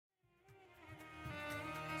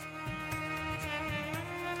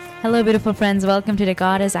Hello, beautiful friends. Welcome to the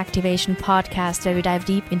Goddess Activation Podcast, where we dive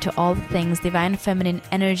deep into all things divine feminine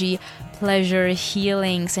energy, pleasure,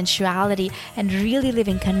 healing, sensuality, and really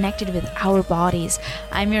living connected with our bodies.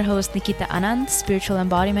 I'm your host, Nikita Anand, spiritual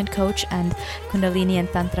embodiment coach and Kundalini and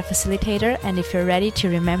Tantra facilitator. And if you're ready to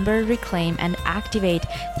remember, reclaim, and activate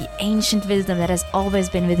the ancient wisdom that has always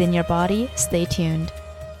been within your body, stay tuned.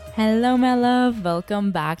 Hello, my love.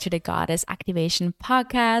 Welcome back to the Goddess Activation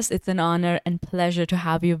Podcast. It's an honor and pleasure to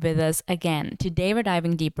have you with us again. Today, we're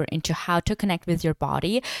diving deeper into how to connect with your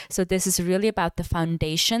body. So this is really about the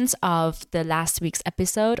foundations of the last week's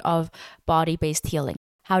episode of body-based healing.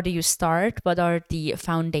 How do you start? What are the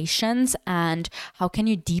foundations? And how can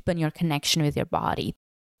you deepen your connection with your body?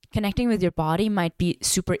 Connecting with your body might be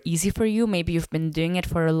super easy for you. Maybe you've been doing it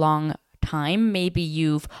for a long time. Maybe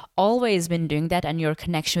you've always been doing that and your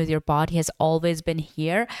connection with your body has always been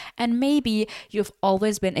here. And maybe you've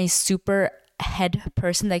always been a super head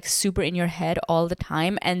person, like super in your head all the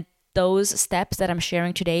time. And those steps that I'm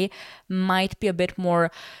sharing today might be a bit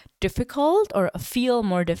more difficult or feel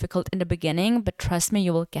more difficult in the beginning, but trust me,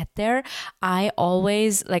 you will get there. I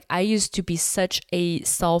used to be such a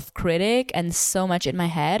self-critic and so much in my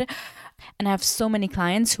head. And I have so many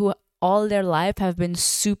clients who all their life have been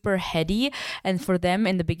super heady, and for them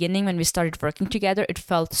in the beginning when we started working together it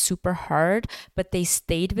felt super hard, but they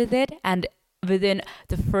stayed with it, and within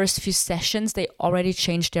the first few sessions they already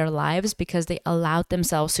changed their lives because they allowed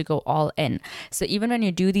themselves to go all in. So even when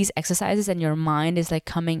you do these exercises and your mind is like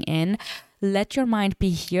coming in, let your mind be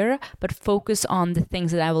here, but focus on the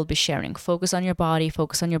things that I will be sharing. Focus on your body,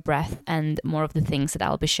 focus on your breath, and more of the things that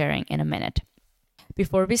I'll be sharing in a minute.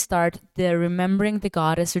 Before we start, the Remembering the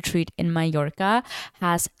Goddess retreat in Mallorca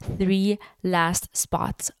has 3 last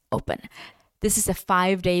spots open. This is a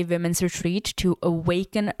 5-day women's retreat to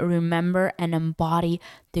awaken, remember, and embody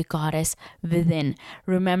the goddess within.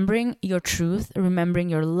 Remembering your truth, remembering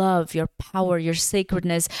your love, your power, your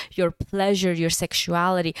sacredness, your pleasure, your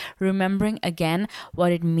sexuality. Remembering again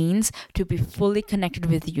what it means to be fully connected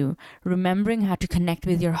with you. Remembering how to connect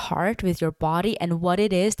with your heart, with your body, and what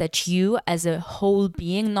it is that you as a whole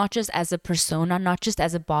being, not just as a persona, not just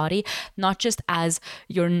as a body, not just as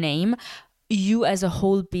your name, you as a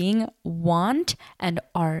whole being want and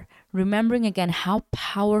are. Remembering again how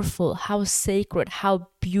powerful, how sacred, how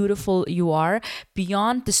beautiful you are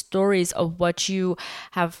beyond the stories of what you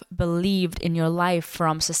have believed in your life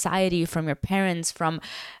from society, from your parents, from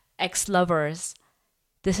ex-lovers.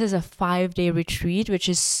 This is a 5-day retreat, which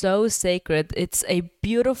is so sacred. It's a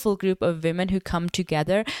beautiful group of women who come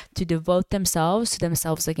together to devote themselves to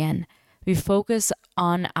themselves again. We focus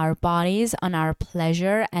on our bodies, on our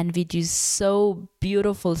pleasure, and we do so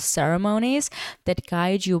beautiful ceremonies that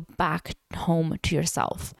guide you back home to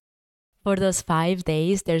yourself. For those 5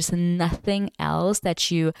 days, there's nothing else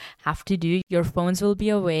that you have to do. Your phones will be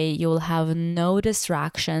away. You will have no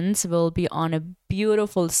distractions. We'll be on a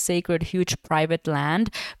beautiful, sacred, huge private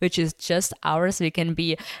land, which is just ours. We can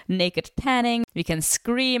be naked tanning. We can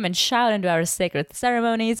scream and shout and do our sacred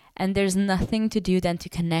ceremonies. And there's nothing to do than to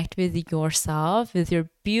connect with yourself, with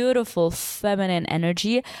your beautiful feminine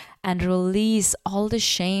energy, and release all the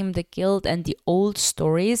shame, the guilt, and the old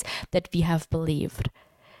stories that we have believed.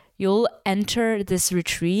 You'll enter this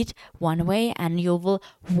retreat one way and you will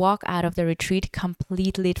walk out of the retreat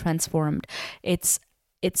completely transformed. It's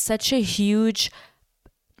such a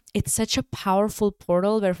powerful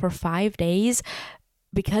portal where for 5 days,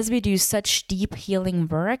 because we do such deep healing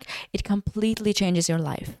work, it completely changes your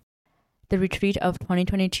life. The retreat of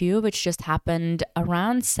 2022, which just happened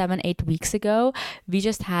around 7-8 weeks ago, we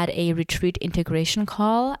just had a retreat integration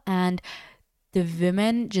call, and the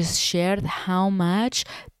women just shared how much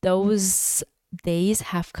those days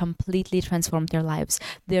have completely transformed their lives.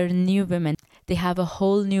 They're new women. They have a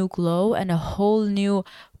whole new glow and a whole new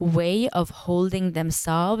way of holding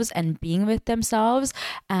themselves and being with themselves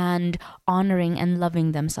and honoring and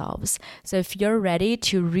loving themselves. So if you're ready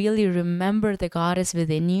to really remember the goddess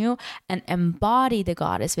within you and embody the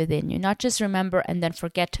goddess within you, not just remember and then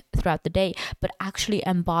forget throughout the day, but actually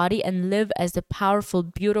embody and live as the powerful,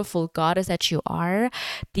 beautiful goddess that you are,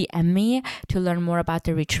 DM me to learn more about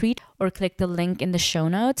the retreat or click the link in the show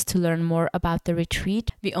notes to learn more about the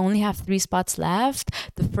retreat. We only have 3 spots left.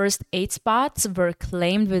 The first 8 spots were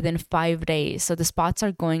claimed within 5 days. So the spots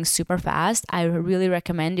are going super fast. I really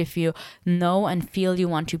recommend, if you know and feel you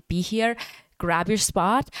want to be here, grab your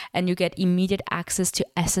spot and you get immediate access to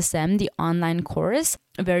SSM, the online course,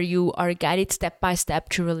 where you are guided step by step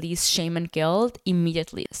to release shame and guilt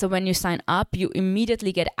immediately. So when you sign up, you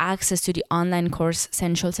immediately get access to the online course,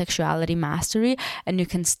 Sensual Sexuality Mastery, and you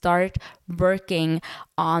can start working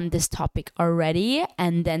on this topic already.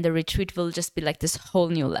 And then the retreat will just be like this whole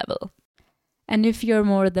new level. And if you're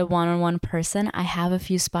more the one-on-one person, I have a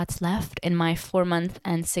few spots left in my 4-month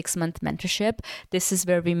and 6-month mentorship. This is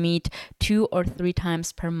where we meet 2 or 3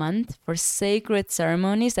 times per month for sacred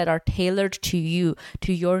ceremonies that are tailored to you,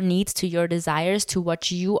 to your needs, to your desires, to what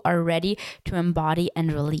you are ready to embody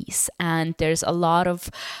and release. And there's a lot of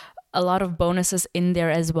bonuses in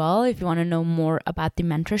there as well. If you want to know more about the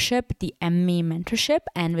mentorship, DM me mentorship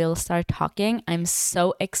and we'll start talking. I'm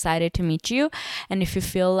so excited to meet you. And if you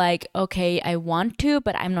feel like, okay, I want to,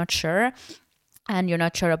 but I'm not sure, and you're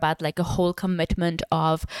not sure about like a whole commitment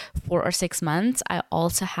of 4 or 6 months, I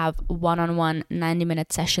also have one-on-one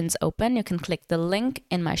 90-minute sessions open. You can click the link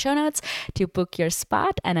in my show notes to book your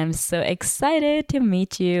spot. And I'm so excited to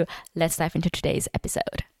meet you. Let's dive into today's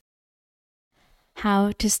episode.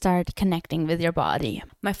 How to start connecting with your body.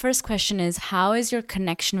 My first question is, how is your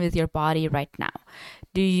connection with your body right now?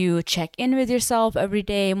 Do you check in with yourself every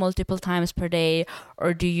day, multiple times per day,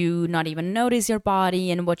 or do you not even notice your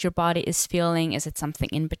body and what your body is feeling? Is it something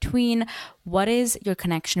in between? What is your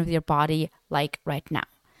connection with your body like right now?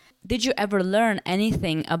 Did you ever learn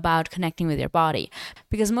anything about connecting with your body?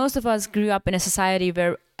 Because most of us grew up in a society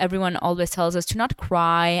where everyone always tells us to not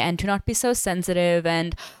cry and to not be so sensitive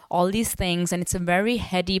and all these things. And it's a very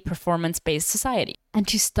heady performance-based society. And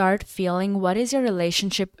to start feeling, what is your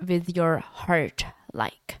relationship with your heart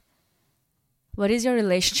like? What is your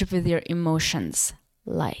relationship with your emotions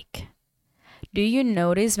like? Do you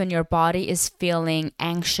notice when your body is feeling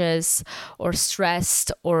anxious or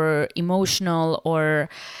stressed or emotional or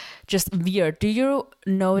just weird? Do you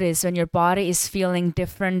notice when your body is feeling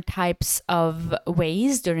different types of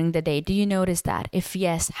ways during the day? Do you notice that? If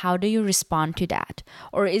yes, how do you respond to that?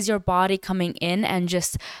 Or is your body coming in and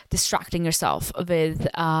just distracting yourself with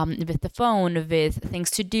the phone, with things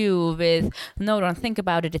to do, with no, don't think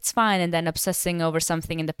about it, it's fine, and then obsessing over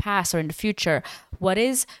something in the past or in the future? What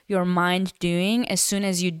is your mind doing as soon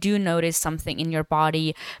as you do notice something in your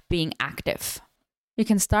body being active? You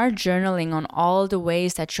can start journaling on all the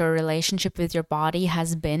ways that your relationship with your body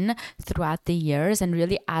has been throughout the years and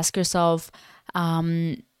really ask yourself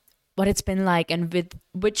what it's been like and with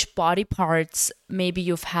which body parts maybe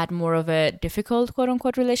you've had more of a difficult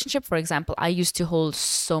quote-unquote relationship. For example, I used to hold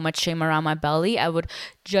so much shame around my belly. I would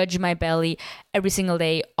judge my belly every single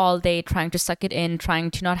day, all day, trying to suck it in,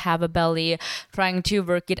 trying to not have a belly, trying to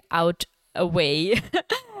work it out away.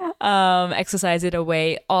 Exercise it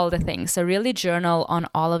away, all the things. So really journal on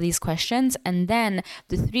all of these questions. And then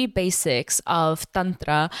the 3 basics of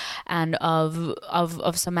Tantra and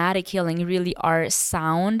of somatic healing really are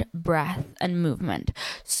sound, breath, and movement.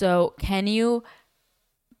 So can you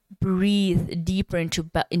breathe deeper into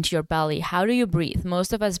your belly? How do you breathe?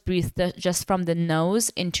 Most of us breathe just from the nose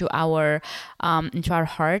into our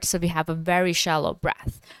heart. So we have a very shallow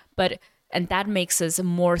breath. And that makes us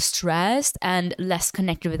more stressed and less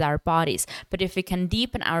connected with our bodies. But if we can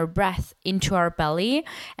deepen our breath into our belly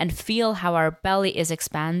and feel how our belly is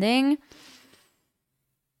expanding,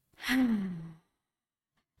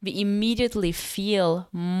 we immediately feel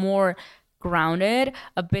more grounded,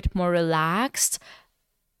 a bit more relaxed,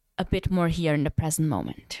 a bit more here in the present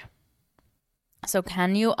moment. So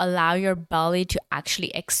can you allow your belly to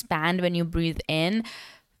actually expand when you breathe in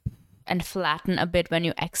and flatten a bit when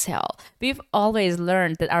you exhale? We've always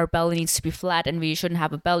learned that our belly needs to be flat and we shouldn't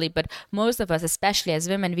have a belly, but most of us, especially as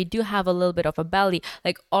women, we do have a little bit of a belly,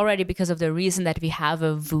 like already because of the reason that we have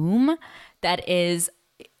a womb that is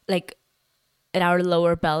like in our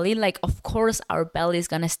lower belly. Like, of course, our belly is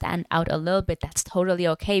gonna stand out a little bit. That's totally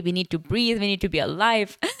okay. We need to breathe. We need to be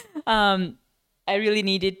alive. I really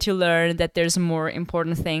needed to learn that there's more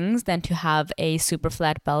important things than to have a super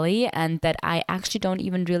flat belly, and that I actually don't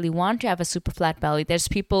even really want to have a super flat belly. There's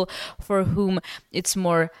people for whom it's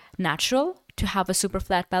more natural to have a super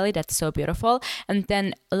flat belly. That's so beautiful. And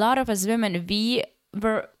then a lot of us women, we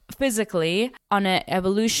were physically, on an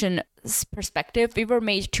evolution perspective, we were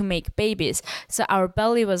made to make babies. So our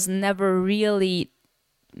belly was never really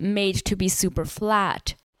made to be super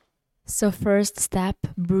flat. So first step,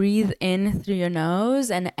 breathe in through your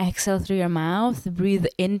nose and exhale through your mouth. Breathe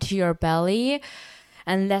into your belly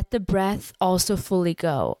and let the breath also fully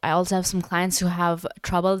go. I also have some clients who have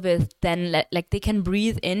trouble with they can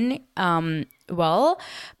breathe in well,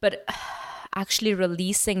 but actually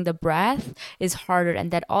releasing the breath is harder.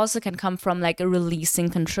 And that also can come from like a releasing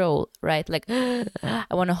control, right? Like I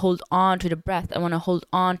want to hold on to the breath. I want to hold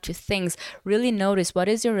on to things. Really notice, what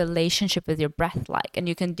is your relationship with your breath like? And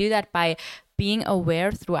you can do that by being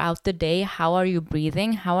aware throughout the day. How are you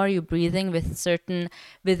breathing? How are you breathing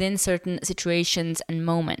within certain situations and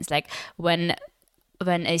moments? Like when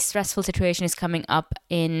a stressful situation is coming up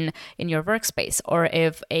in your workspace, or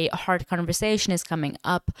if a hard conversation is coming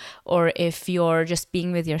up, or if you're just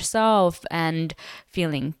being with yourself and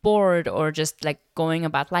feeling bored, or just like going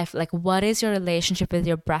about life, like what is your relationship with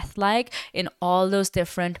your breath like in all those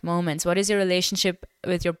different moments? What is your relationship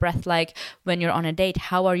with your breath like when you're on a date?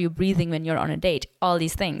 How are you breathing when you're on a date? All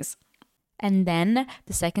these things. And then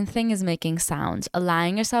the second thing is making sounds,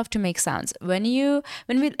 allowing yourself to make sounds. When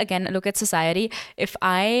we again look at society, if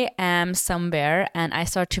I am somewhere and I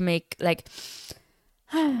start to make like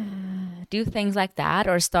do things like that,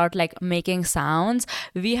 or start like making sounds,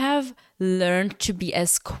 we have learned to be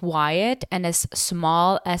as quiet and as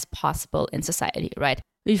small as possible in society, right?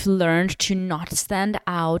 We've learned to not stand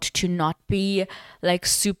out, to not be like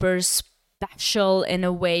super special in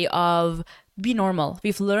a way of be normal.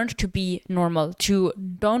 We've learned to be normal, to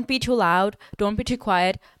don't be too loud, don't be too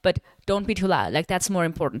quiet, but don't be too loud. Like that's more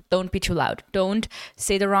important. Don't be too loud. Don't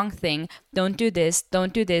say the wrong thing. Don't do this.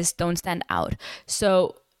 Don't do this. Don't stand out.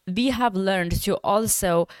 So we have learned to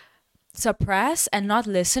also suppress and not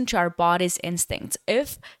listen to our body's instincts.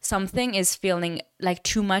 If something is feeling like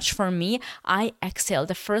too much for me, I exhale.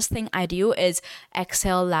 The first thing I do is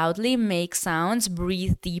exhale loudly, make sounds,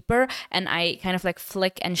 breathe deeper, and I kind of like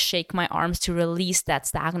flick and shake my arms to release that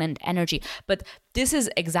stagnant energy. But this is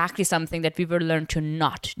exactly something that we were learned to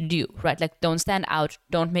not do, right? Like don't stand out,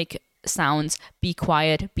 don't make sounds, be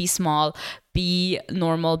quiet, be small, be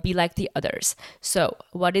normal, be like the others. So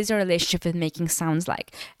what is your relationship with making sounds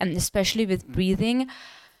like? And especially with breathing,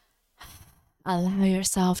 allow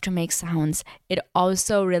yourself to make sounds. It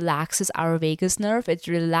also relaxes our vagus nerve. It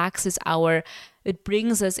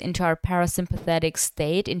brings us into our parasympathetic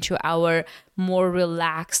state, into our more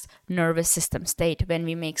relaxed nervous system state when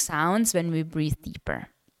we make sounds, when we breathe deeper.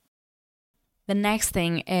 The next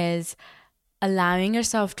thing is allowing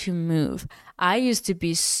yourself to move. I used to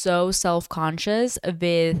be so self-conscious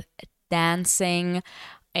with dancing,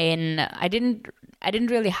 and I didn't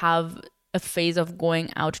really have a phase of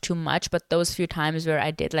going out too much, but those few times where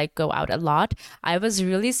I did like go out a lot, I was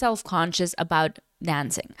really self-conscious about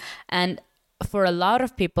dancing. And for a lot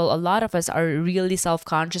of people, a lot of us are really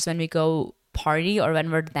self-conscious when we go party or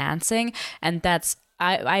when we're dancing, and that's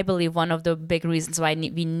I believe one of the big reasons why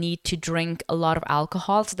we need to drink a lot of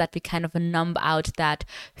alcohol, so that we kind of numb out that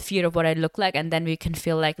fear of what I look like, and then we can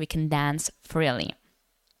feel like we can dance freely.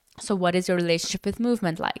 So what is your relationship with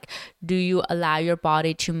movement like? Do you allow your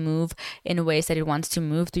body to move in ways that it wants to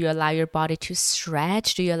move? Do you allow your body to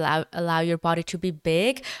stretch? Do you allow your body to be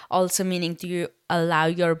big? Also meaning, do you allow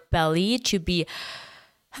your belly to be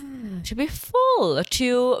full,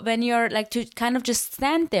 to when you're like to kind of just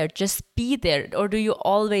stand there, just be there? Or do you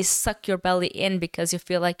always suck your belly in because you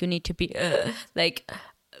feel like you need to be like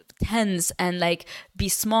tense and like be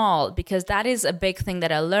small? Because that is a big thing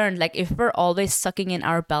that I learned. Like if we're always sucking in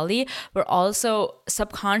our belly, we're also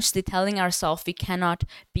subconsciously telling ourselves we cannot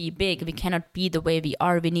be big, we cannot be the way we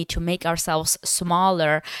are, we need to make ourselves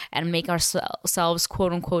smaller and make ourselves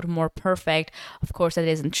quote unquote more perfect. Of course that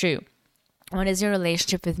isn't true. What is your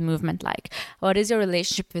relationship with movement like? What is your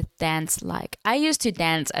relationship with dance like? I used to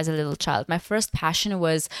dance as a little child. My first passion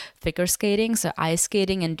was figure skating, so ice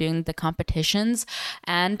skating and doing the competitions,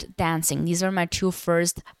 and dancing. These are my two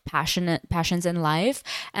first passions in life.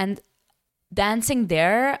 And dancing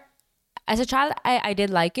there, as a child, I did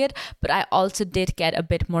like it, but I also did get a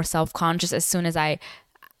bit more self-conscious as soon as I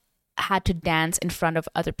had to dance in front of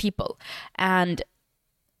other people. And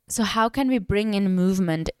so how can we bring in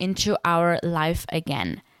movement into our life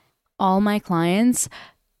again? All my clients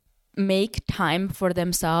make time for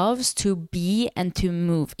themselves to be and to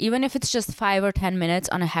move. Even if it's just 5 or 10 minutes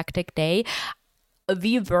on a hectic day,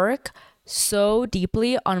 we work so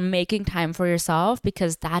deeply on making time for yourself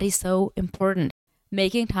because that is so important.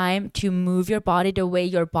 Making time to move your body the way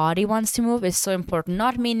your body wants to move is so important.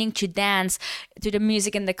 Not meaning to dance to the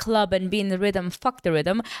music in the club and be in the rhythm. Fuck the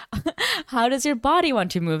rhythm. How does your body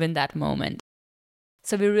want to move in that moment?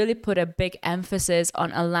 So we really put a big emphasis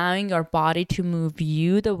on allowing your body to move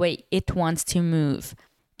you the way it wants to move.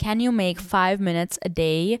 can you make 5 minutes a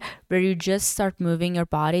day where you just start moving your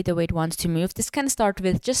body the way it wants to move? This can start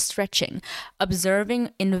with just stretching, observing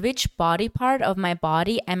in which body part of my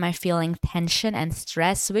body am I feeling tension and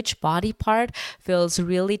stress, which body part feels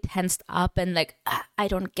really tensed up and like I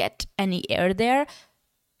don't get any air there.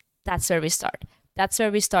 That's where we start. That's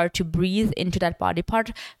where we start to breathe into that body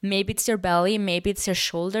part. Maybe it's your belly, maybe it's your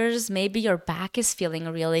shoulders, maybe your back is feeling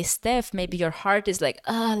really stiff, maybe your heart is like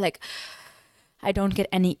I don't get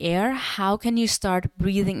any air. How can you start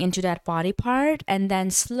breathing into that body part and then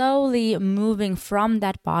slowly moving from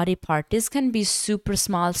that body part? This can be super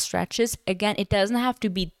small stretches. Again, it doesn't have to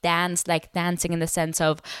be like dancing in the sense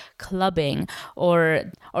of clubbing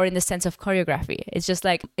or in the sense of choreography. It's just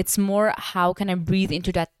like, it's more how can I breathe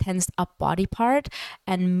into that tensed up body part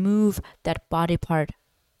and move that body part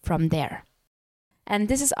from there. And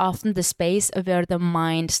this is often the space where the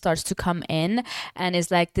mind starts to come in and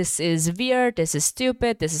is like, this is weird, this is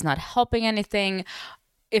stupid, this is not helping anything.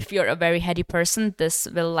 If you're a very heady person, this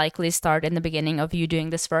will likely start in the beginning of you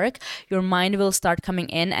doing this work. Your mind will start coming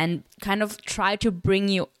in and kind of try to bring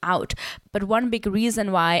you out. But one big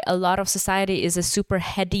reason why a lot of society is a super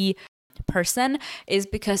heady person is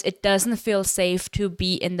because it doesn't feel safe to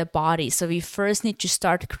be in the body. So we first need to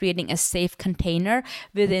start creating a safe container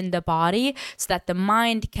within the body so that the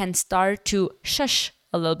mind can start to shush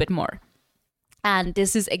a little bit more. And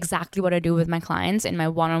this is exactly what I do with my clients in my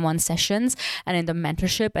one-on-one sessions and in the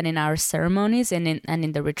mentorship and in our ceremonies and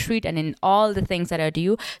in the retreat and in all the things that I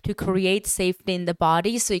do to create safety in the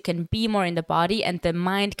body so you can be more in the body and the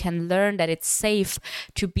mind can learn that it's safe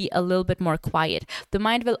to be a little bit more quiet. The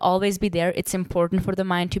mind will always be there. It's important for the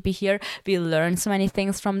mind to be here. We learn so many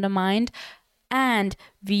things from the mind and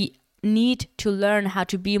we need to learn how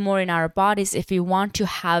to be more in our bodies if we want to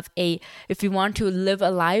live a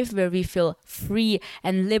life where we feel free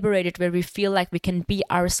and liberated, where we feel like we can be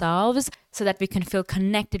ourselves so that we can feel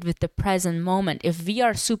connected with the present moment. If we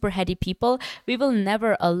are super heady people, we will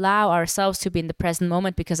never allow ourselves to be in the present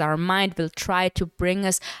moment because our mind will try to bring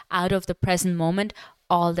us out of the present moment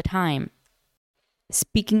all the time.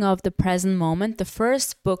 Speaking of the present moment, the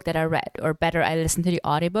first book that I read, or better, I listened to the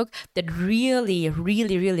audiobook that really,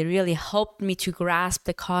 really, really, really helped me to grasp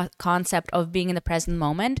the concept of being in the present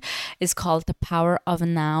moment is called The Power of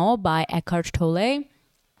Now by Eckhart Tolle.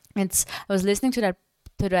 I was listening to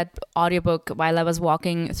that audiobook while I was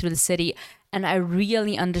walking through the city, and I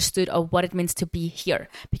really understood what it means to be here.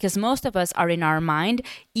 Because most of us are in our mind,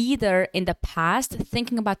 either in the past,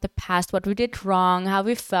 thinking about the past, what we did wrong, how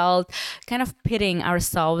we felt, kind of pitting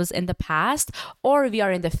ourselves in the past, or we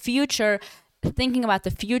are in the future, thinking about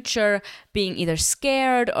the future, being either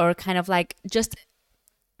scared or kind of like just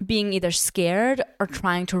being either scared or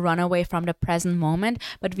trying to run away from the present moment.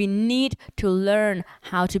 But we need to learn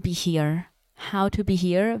how to be here. How to be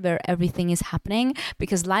here where everything is happening,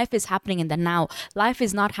 because life is happening in the now. Life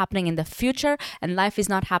is not happening in the future and life is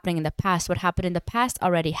not happening in the past. What happened in the past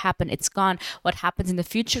already happened. It's gone. What happens in the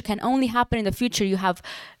future can only happen in the future.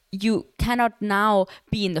 You cannot now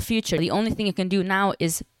be in the future. The only thing you can do now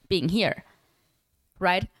is being here,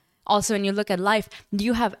 right? Also, when you look at life, do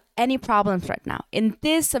you have any problems right now in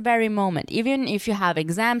this very moment? Even if you have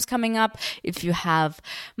exams coming up, if you have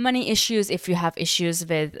money issues, if you have issues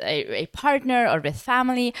with a partner or with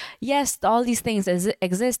family, yes, all these things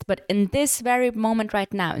exist. But in this very moment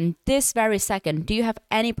right now, in this very second, do you have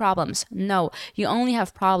any problems? No, you only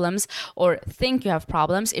have problems or think you have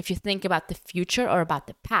problems if you think about the future or about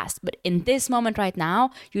the past. But in this moment right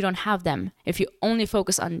now, you don't have them if you only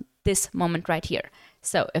focus on this moment right here.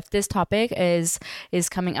 So if this topic is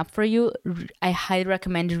coming up for you, I highly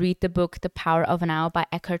recommend you read the book The Power of Now by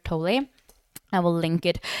Eckhart Tolle. I will link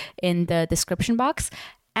it in the description box.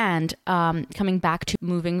 And coming back to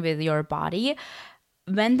moving with your body,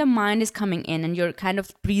 when the mind is coming in and you're kind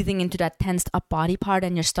of breathing into that tensed up body part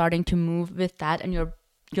and you're starting to move with that and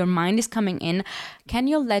your mind is coming in, can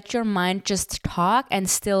you let your mind just talk and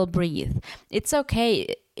still breathe? It's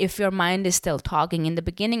okay if your mind is still talking. In the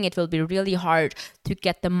beginning, it will be really hard to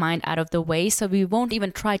get the mind out of the way. So we won't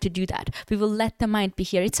even try to do that. We will let the mind be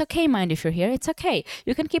here. It's okay, mind, if you're here. It's okay.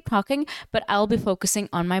 You can keep talking, but I'll be focusing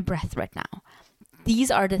on my breath right now.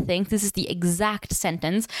 These are the things, this is the exact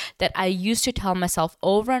sentence that I used to tell myself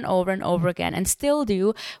over and over and over again and still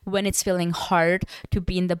do when it's feeling hard to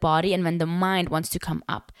be in the body and when the mind wants to come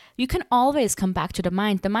up. You can always come back to the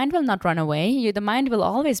mind. The mind will not run away. The mind will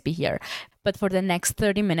always be here. But for the next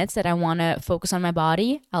 30 minutes that I want to focus on my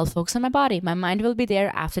body, I'll focus on my body. My mind will be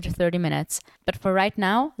there after the 30 minutes. But for right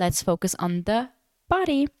now, let's focus on the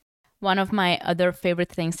body. One of my other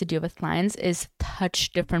favorite things to do with clients is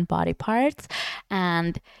touch different body parts.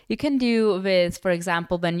 And you can do with, for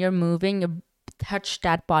example, when you're moving, you touch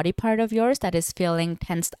that body part of yours that is feeling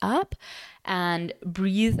tensed up and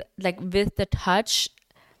breathe like with the touch,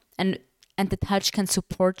 and the touch can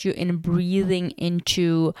support you in breathing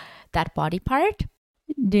into that body part.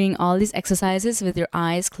 Doing all these exercises with your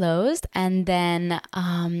eyes closed, and then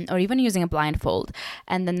or even using a blindfold.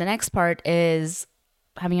 And then the next part is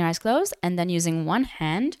having your eyes closed and then using one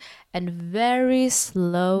hand and very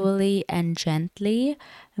slowly and gently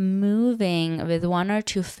moving with one or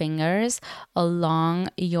two fingers along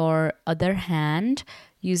your other hand,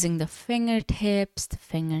 using the fingertips, the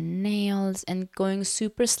fingernails, and going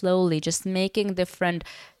super slowly, just making different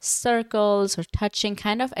circles or touching,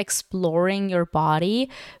 kind of exploring your body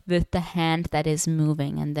with the hand that is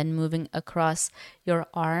moving, and then moving across your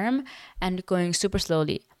arm and going super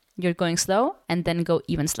slowly. You're going slow and then go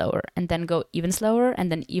even slower, and then go even slower,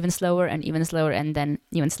 and then even slower, and even slower, and then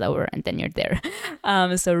even slower, and then you're there.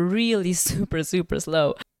 So really super, super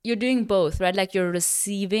slow. You're doing both, right? Like you're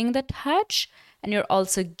receiving the touch and you're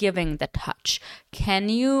also giving the touch. Can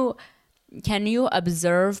you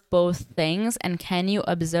observe both things, and can you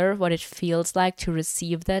observe what it feels like to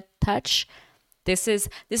receive that touch?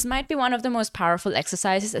 This might be one of the most powerful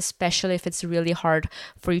exercises, especially if it's really hard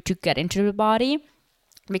for you to get into the body,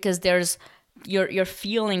 because you're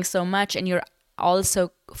feeling so much and you're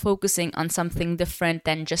also focusing on something different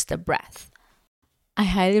than just a breath. I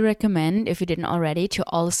highly recommend, if you didn't already, to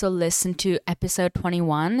also listen to episode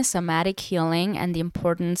 21, Somatic Healing and the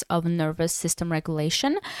Importance of Nervous System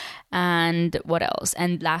Regulation. And what else?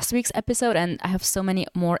 And last week's episode, and I have so many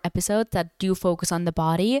more episodes that do focus on the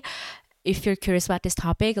body. If you're curious about this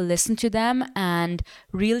topic, listen to them and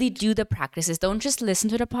really do the practices. Don't just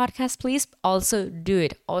listen to the podcast, please. Also do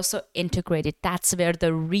it. Also integrate it. That's where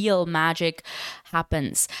the real magic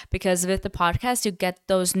happens. Because with the podcast, you get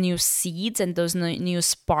those new seeds and those new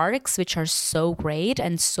sparks, which are so great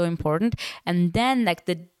and so important. And then like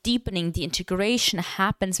the deepening, the integration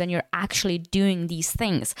happens when you're actually doing these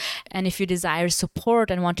things. And if you desire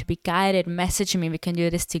support and want to be guided, message me. We can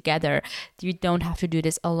do this together. You don't have to do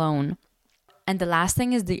this alone. And the last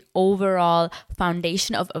thing is the overall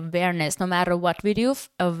foundation of awareness. No matter what we do,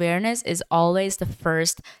 awareness is always the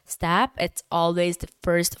first step. It's always the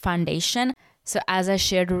first foundation. So as I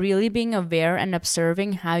shared, really being aware and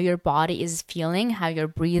observing how your body is feeling, how you're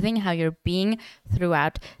breathing, how you're being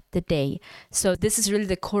throughout the day. So this is really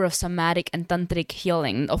the core of somatic and tantric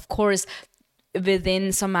healing. Of course,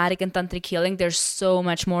 within somatic and tantric healing, there's so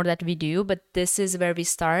much more that we do, but this is where we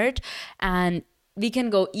start. And we can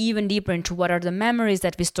go even deeper into what are the memories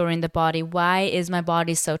that we store in the body. Why is my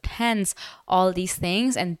body so tense? All these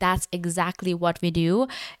things. And that's exactly what we do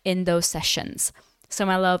in those sessions. So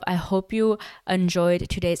my love, I hope you enjoyed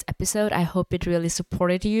today's episode. I hope it really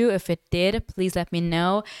supported you. If it did, please let me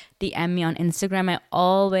know. DM me on Instagram. I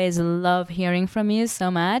always love hearing from you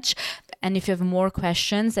so much. And if you have more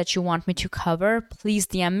questions that you want me to cover, please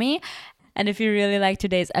DM me. And if you really like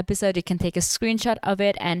today's episode, you can take a screenshot of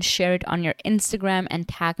it and share it on your Instagram and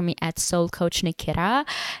tag me at Soul Coach Nikita.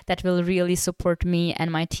 That will really support me and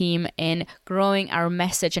my team in growing our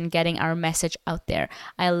message and getting our message out there.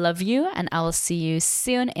 I love you, and I will see you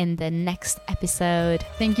soon in the next episode.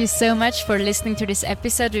 Thank you so much for listening to this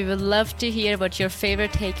episode. We would love to hear what your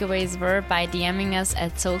favorite takeaways were by DMing us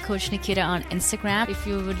at Soul Coach Nikita on Instagram. If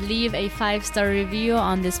you would leave a 5-star review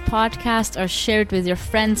on this podcast or share it with your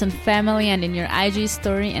friends and family and in your IG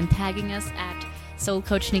story and tagging us at Soul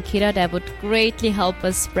Coach Nikita, that would greatly help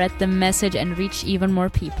us spread the message and reach even more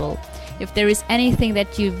people. If there is anything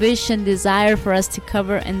that you wish and desire for us to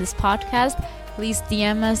cover in this podcast, please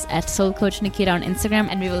DM us at Soul Coach Nikita on Instagram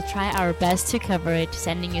and we will try our best to cover it.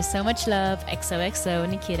 Sending you so much love. XOXO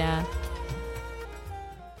Nikita.